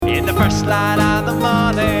first light of the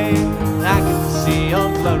morning, I can see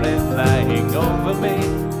your glory flying over me.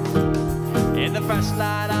 In the first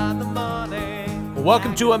light of the morning.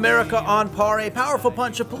 Welcome to America on Par, a powerful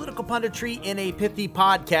punch of political punditry in a pithy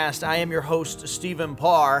podcast. I am your host, Stephen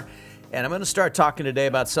Parr, and I'm going to start talking today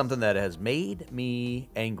about something that has made me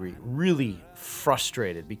angry, really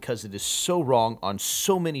frustrated, because it is so wrong on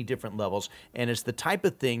so many different levels, and it's the type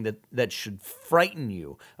of thing that should frighten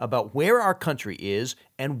you about where our country is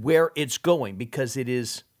and where it's going, because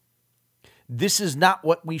this is not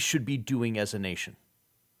what we should be doing as a nation.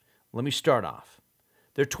 Let me start off.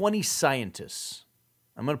 There are 20 scientists.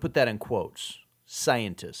 I'm going to put that in quotes,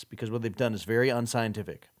 scientists, because what they've done is very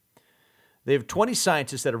unscientific. They have 20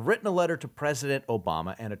 scientists that have written a letter to President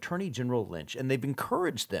Obama and Attorney General Lynch, and they've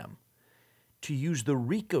encouraged them to use the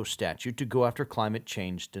RICO statute to go after climate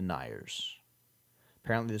change deniers.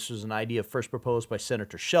 Apparently, this was an idea first proposed by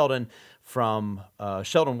Senator Sheldon from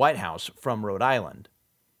Sheldon Whitehouse from Rhode Island.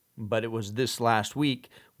 But it was this last week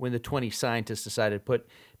when the 20 scientists decided to put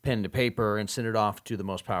pen to paper and send it off to the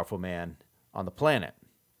most powerful man on the planet.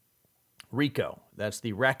 RICO, that's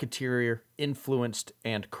the Racketeer, Influenced,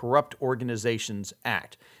 and Corrupt Organizations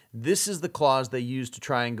Act. This is the clause they used to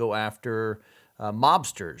try and go after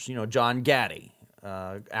mobsters, John Gotti,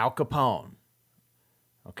 Al Capone.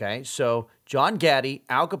 Okay, so John Gotti,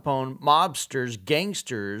 Al Capone, mobsters,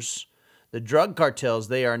 gangsters, the drug cartels,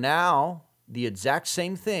 they are now the exact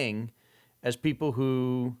same thing as people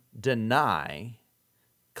who deny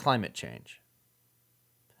climate change.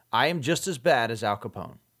 I am just as bad as Al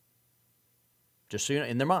Capone. Just so you know,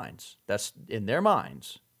 in their minds. That's in their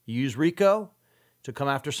minds. You use RICO to come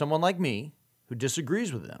after someone like me who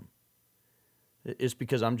disagrees with them. It's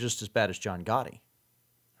because I'm just as bad as John Gotti.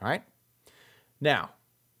 All right? Now,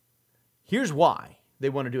 here's why they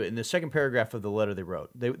want to do it. In the second paragraph of the letter they wrote,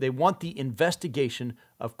 they want the investigation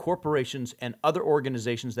of corporations and other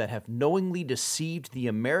organizations that have knowingly deceived the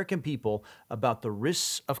American people about the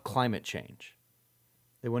risks of climate change.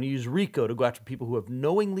 They want to use RICO to go after people who have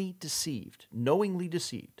knowingly deceived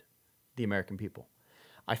the American people.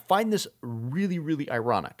 I find this really, really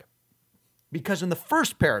ironic because in the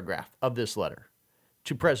first paragraph of this letter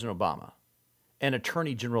to President Obama and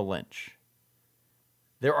Attorney General Lynch,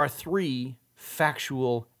 there are 3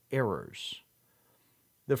 factual errors.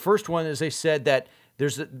 The first one is they said that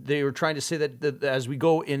they were trying to say that as we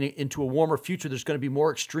go into a warmer future, there's going to be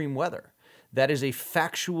more extreme weather. That is a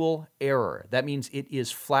factual error. That means it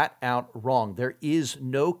is flat out wrong. There is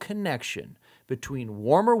no connection between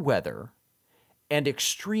warmer weather and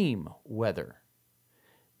extreme weather.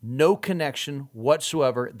 No connection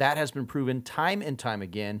whatsoever. That has been proven time and time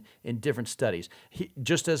again in different studies.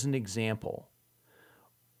 Just as an example,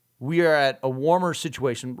 we are at a warmer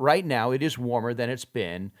situation. Right now, it is warmer than it's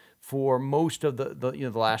been for most of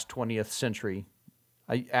the last 20th century.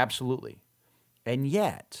 Absolutely. And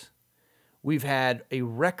yet, we've had a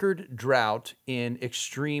record drought in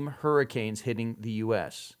extreme hurricanes hitting the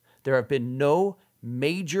U.S. There have been no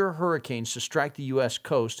major hurricanes to strike the U.S.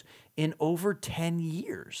 coast in over 10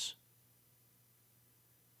 years.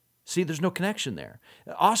 See, there's no connection there.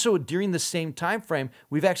 Also, during the same time frame,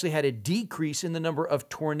 we've actually had a decrease in the number of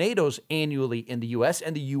tornadoes annually in the U.S.,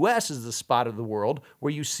 and the U.S. is the spot of the world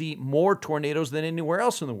where you see more tornadoes than anywhere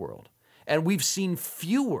else in the world. And we've seen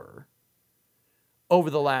fewer over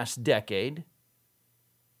the last decade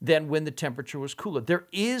than when the temperature was cooler. There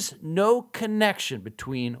is no connection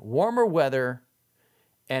between warmer weather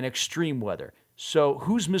and extreme weather. So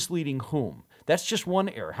who's misleading whom? That's just one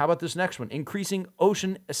error. How about this next one? Increasing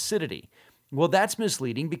ocean acidity. Well, that's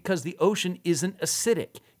misleading because the ocean isn't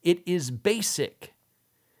acidic. It is basic.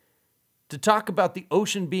 To talk about the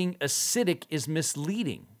ocean being acidic is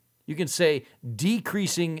misleading. You can say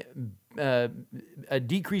decreasing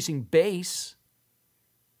base.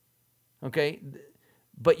 Okay,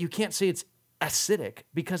 but you can't say it's acidic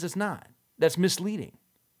because it's not. That's misleading.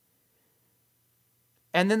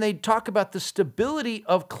 And then they talk about the stability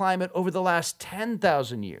of climate over the last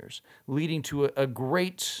 10,000 years, leading to a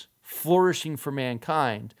great flourishing for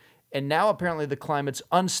mankind. And now apparently the climate's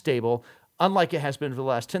unstable, unlike it has been for the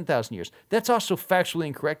last 10,000 years. That's also factually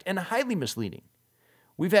incorrect and highly misleading.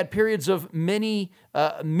 We've had periods of many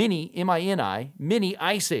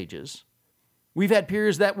ice ages. We've had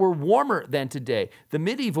periods that were warmer than today. The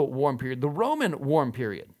medieval warm period, the Roman warm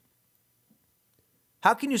period.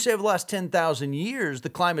 How can you say over the last 10,000 years the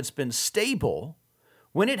climate's been stable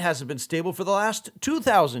when it hasn't been stable for the last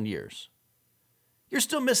 2,000 years? You're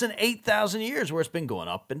still missing 8,000 years where it's been going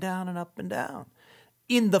up and down and up and down.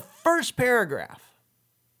 In the first paragraph,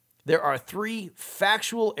 there are 3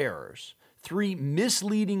 factual errors, 3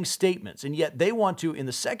 misleading statements, and yet they want to, in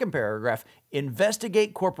the second paragraph,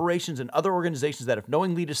 investigate corporations and other organizations that have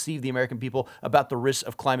knowingly deceived the American people about the risks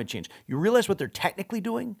of climate change. You realize what they're technically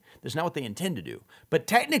doing? That's not what they intend to do. But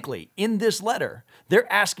technically, in this letter,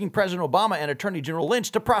 they're asking President Obama and Attorney General Lynch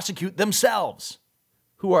to prosecute themselves.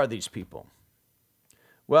 Who are these people?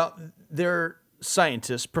 Well, they're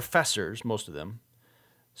scientists, professors, most of them.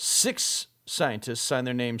 6 scientists signed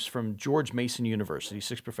their names from George Mason University,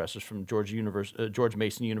 6 professors from George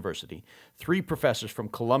Mason University, 3 professors from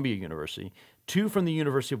Columbia University, 2 from the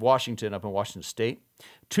University of Washington up in Washington State,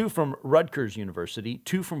 2 from Rutgers University,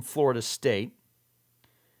 2 from Florida State,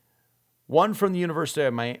 1 from the University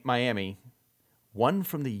of Miami, 1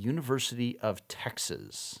 from the University of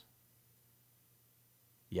Texas.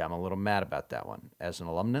 Yeah, I'm a little mad about that one. As an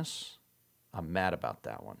alumnus, I'm mad about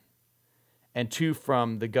that one. And 2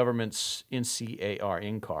 from the government's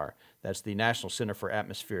NCAR, that's the National Center for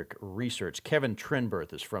Atmospheric Research. Kevin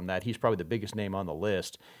Trenberth is from that. He's probably the biggest name on the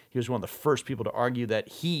list. He was one of the first people to argue that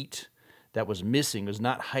heat that was missing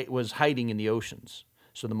was hiding in the oceans.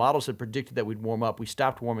 So the models had predicted that we'd warm up. We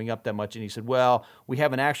stopped warming up that much, and he said, well, we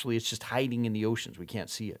haven't actually. It's just hiding in the oceans. We can't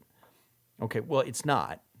see it. Okay, well, it's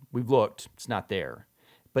not. We've looked. It's not there.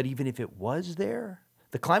 But even if it was there,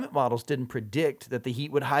 the climate models didn't predict that the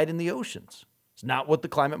heat would hide in the oceans. It's not what the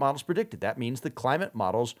climate models predicted. That means the climate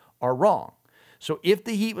models are wrong. So if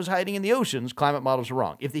the heat was hiding in the oceans, climate models are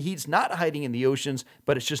wrong. If the heat's not hiding in the oceans,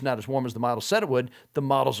 but it's just not as warm as the model said it would, the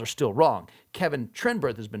models are still wrong. Kevin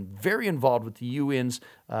Trenberth has been very involved with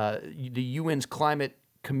the UN's climate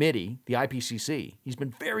committee, the IPCC. He's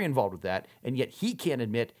been very involved with that, and yet he can't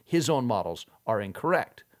admit his own models are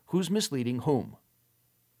incorrect. Who's misleading whom?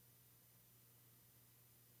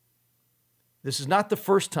 This is not the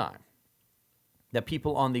first time that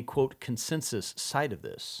people on the, quote, consensus side of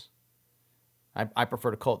this, I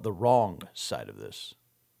prefer to call it the wrong side of this.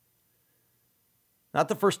 Not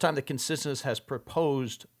the first time that consensus has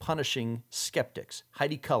proposed punishing skeptics.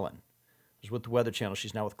 Heidi Cullen was with the Weather Channel.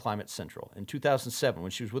 She's now with Climate Central. In 2007,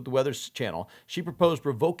 when she was with the Weather Channel, she proposed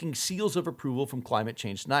revoking seals of approval from climate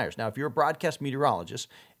change deniers. Now, if you're a broadcast meteorologist,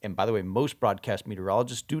 and by the way, most broadcast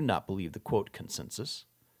meteorologists do not believe the, quote, consensus.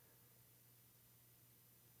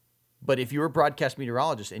 But if you're a broadcast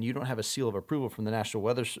meteorologist and you don't have a seal of approval from the National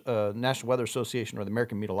Weather Association or the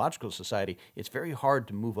American Meteorological Society, it's very hard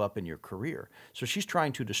to move up in your career. So she's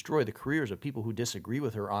trying to destroy the careers of people who disagree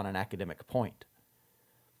with her on an academic point.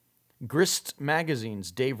 Grist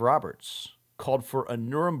Magazine's Dave Roberts called for a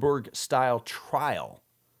Nuremberg-style trial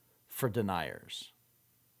for deniers.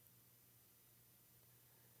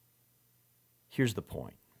 Here's the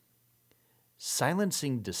point.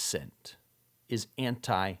 Silencing dissent is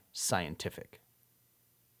anti-scientific.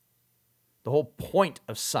 The whole point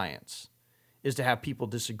of science is to have people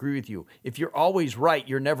disagree with you. If you're always right,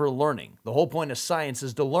 you're never learning. The whole point of science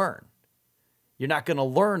is to learn. You're not going to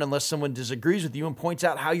learn unless someone disagrees with you and points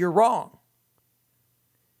out how you're wrong.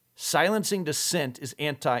 Silencing dissent is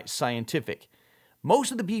anti-scientific.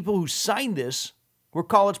 Most of the people who signed this were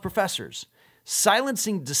college professors.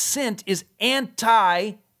 Silencing dissent is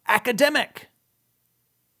anti-academic.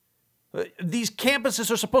 These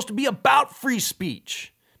campuses are supposed to be about free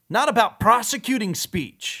speech, not about prosecuting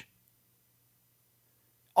speech.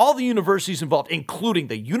 All the universities involved, including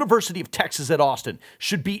the University of Texas at Austin,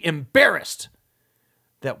 should be embarrassed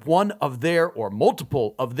that one of their or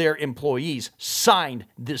multiple of their employees signed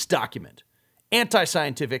this document.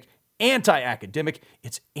 Anti-scientific, anti-academic,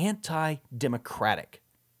 it's anti-democratic.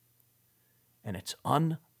 And it's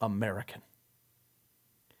un-American.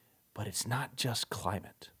 But it's not just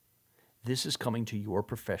climate. This is coming to your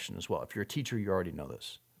profession as well. If you're a teacher, you already know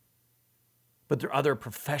this. But there are other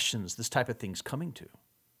professions this type of thing's coming to.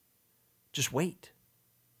 Just wait.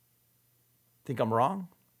 Think I'm wrong?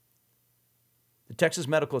 The Texas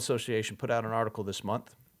Medical Association put out an article this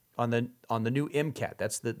month on the new MCAT.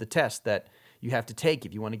 That's the test that you have to take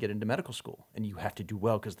if you want to get into medical school. And you have to do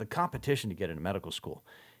well because the competition to get into medical school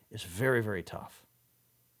is very, very tough.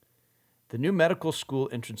 The new medical school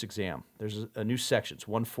entrance exam, there's a new section. It's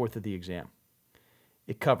 1/4 of the exam.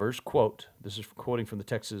 It covers, quote, this is quoting from the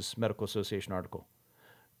Texas Medical Association article,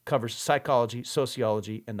 covers psychology,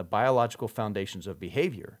 sociology, and the biological foundations of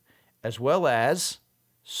behavior, as well as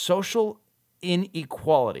social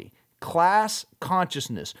inequality, class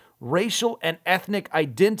consciousness, racial and ethnic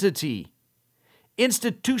identity,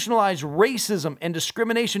 institutionalized racism and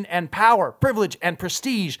discrimination and power, privilege and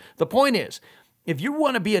prestige. The point is, if you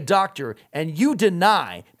want to be a doctor and you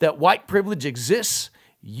deny that white privilege exists,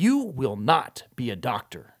 you will not be a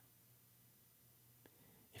doctor.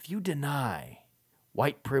 If you deny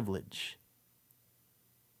white privilege,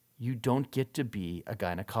 You don't get to be a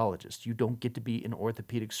gynecologist. You don't get to be an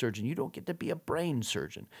orthopedic surgeon. You don't get to be a brain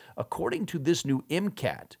surgeon. According to this new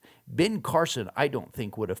MCAT, Ben Carson, I don't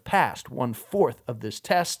think, would have passed 1/4 of this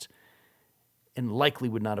test and likely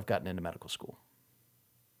would not have gotten into medical school.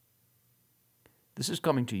 This is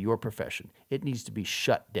coming to your profession. It needs to be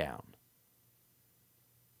shut down.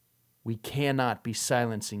 We cannot be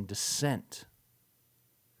silencing dissent.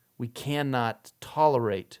 We cannot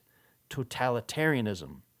tolerate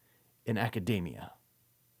totalitarianism in academia.